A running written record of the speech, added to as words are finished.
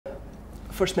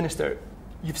First Minister,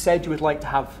 you've said you would like to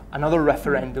have another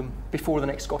referendum before the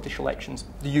next Scottish elections.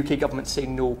 The UK government's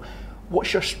saying no.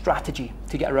 What's your strategy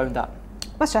to get around that?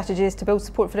 My strategy is to build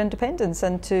support for independence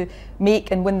and to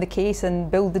make and win the case and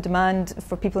build the demand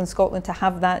for people in Scotland to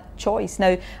have that choice.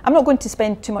 Now, I'm not going to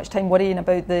spend too much time worrying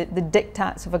about the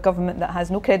diktats of a government that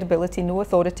has no credibility, no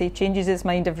authority, changes its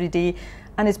mind every day,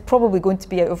 and is probably going to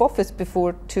be out of office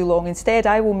before too long. Instead,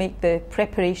 I will make the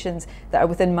preparations that are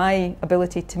within my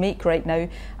ability to make right now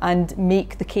and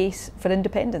make the case for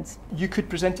independence. You could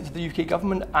present it to the UK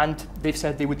government and they've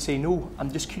said they would say no. I'm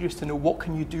just curious to know, what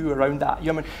can you do around that?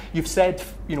 You've said,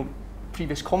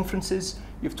 previous conferences,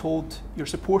 you've told your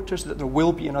supporters that there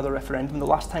will be another referendum. The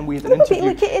last time we had an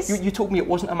interview, you told me it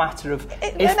wasn't a matter of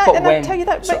if but when. I'll tell you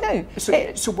that right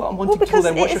now. So what I'm wanting to know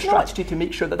then, what's your strategy to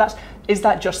make sure that is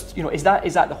that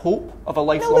the hope of a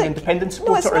lifelong independence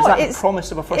supporter, or is that the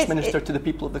promise of a First Minister to the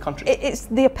people of the country? It's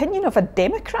the opinion of a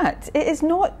Democrat. It is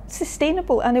not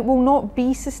sustainable, and it will not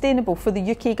be sustainable for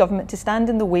the UK government to stand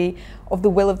in the way of the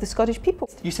will of the Scottish people.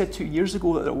 You said 2 years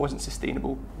ago that it wasn't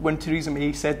sustainable when Theresa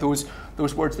May said those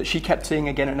words that she kept saying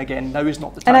again and again. Now is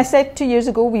not the time. And I said 2 years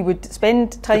ago we would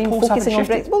spend time focusing on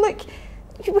Brexit. Well, look,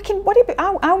 we can worry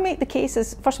about. I'll make the case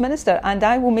as First Minister, and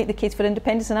I will make the case for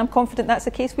independence, and I'm confident that's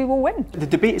a case we will win. The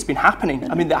debate has been happening.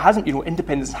 I mean, that hasn't.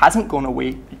 Independence hasn't gone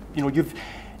away. You've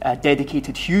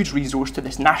dedicated huge resource to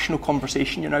this national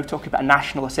conversation. You're now talking about a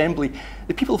national assembly.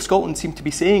 The people of Scotland seem to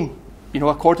be saying,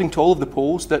 according to all of the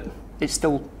polls, that it's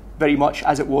still very much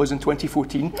as it was in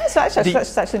 2014. That's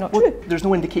actually not true. There's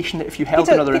no indication that if you held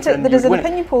another referendum, there is an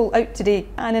opinion poll out today,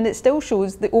 and it still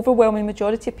shows the overwhelming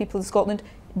majority of people in Scotland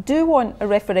do want a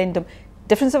referendum.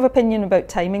 Difference of opinion about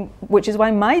timing, which is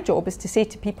why my job is to say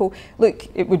to people, look,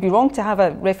 it would be wrong to have a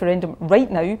referendum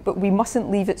right now, but we mustn't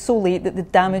leave it so late that the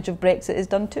damage of Brexit is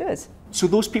done to us. So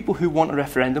those people who want a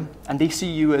referendum, and they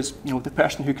see you as the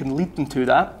person who can lead them to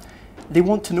that, they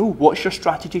want to know, what's your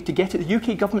strategy to get it? The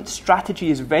UK government's strategy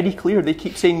is very clear. They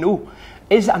keep saying no.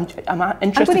 I'm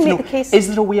interested to know, is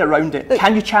there a way around it? Look,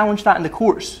 can you challenge that in the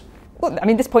courts? Well, I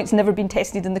mean, this point's never been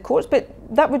tested in the courts, but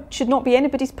that should not be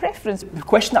anybody's preference. The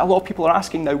question that a lot of people are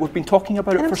asking now, we've been talking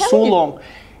about it for so long.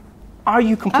 Are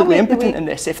you completely impotent in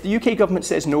this? If the UK government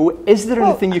says no, is there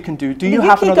anything you can do? Do you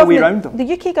have another way around them?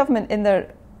 The UK government, in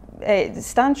their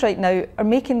stance right now, are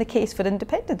making the case for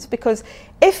independence, because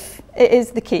if it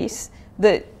is the case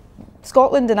that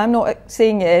Scotland, and I'm not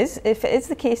saying it is, if it is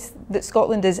the case that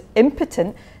Scotland is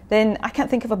impotent, then I can't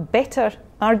think of a better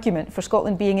argument for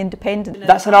Scotland being independent.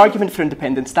 That's an argument for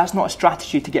independence. That's not a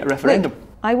strategy to get a referendum. Look,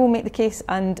 I will make the case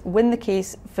and win the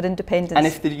case for independence. And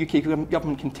if the UK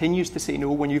government continues to say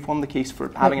no when you've won the case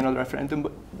for having another referendum,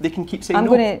 they can keep saying no.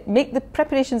 no. I'm going to make the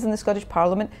preparations in the Scottish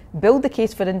Parliament, build the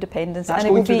case for independence. That's and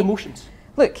going it will through be, the motions.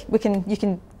 Look, you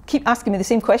can keep asking me the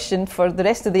same question for the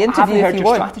rest of the interview if you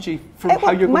want. I haven't heard your strategy for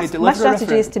how you're going to deliver my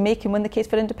strategy is to make and win the case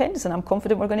for independence, and I'm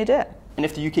confident we're going to do it. And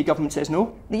if the UK government says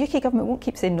no? The UK government won't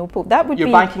keep saying no, Paul. That would You're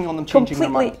be banking on them changing their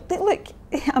mind. Look,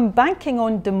 I'm banking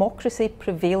on democracy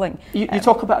prevailing. You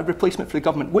talk about a replacement for the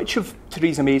government. Which of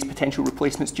Theresa May's potential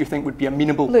replacements do you think would be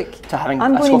amenable to having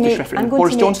a Scottish referendum?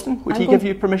 Boris Johnson? Would he give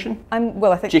you permission? I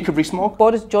think Jacob Rees-Mogg?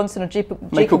 Boris Johnson or Jacob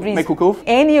Rees. Michael Gove?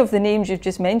 Any of the names you've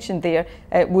just mentioned there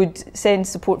would send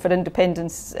support for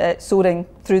independence soaring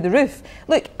through the roof.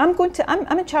 Look, I'm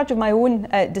in charge of my own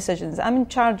decisions. I'm in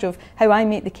charge of how I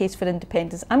make the case for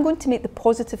independence. I'm going to make the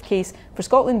positive case for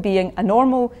Scotland being a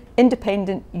normal,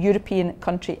 independent European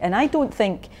country, and I don't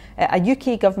think a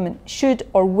UK government should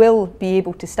or will be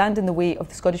able to stand in the way of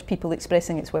the Scottish people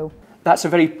expressing its will. That's a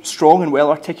very strong and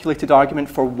well-articulated argument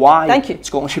for why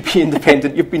Scotland should be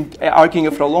independent. You've been arguing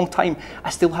it for a long time.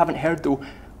 I still haven't heard, though,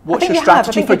 what's your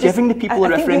strategy for giving the people a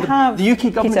referendum? The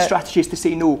UK government's strategy is to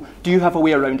say no. Do you have a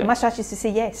way around it? My strategy is to say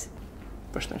yes.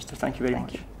 First Minister, thank you very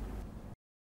much.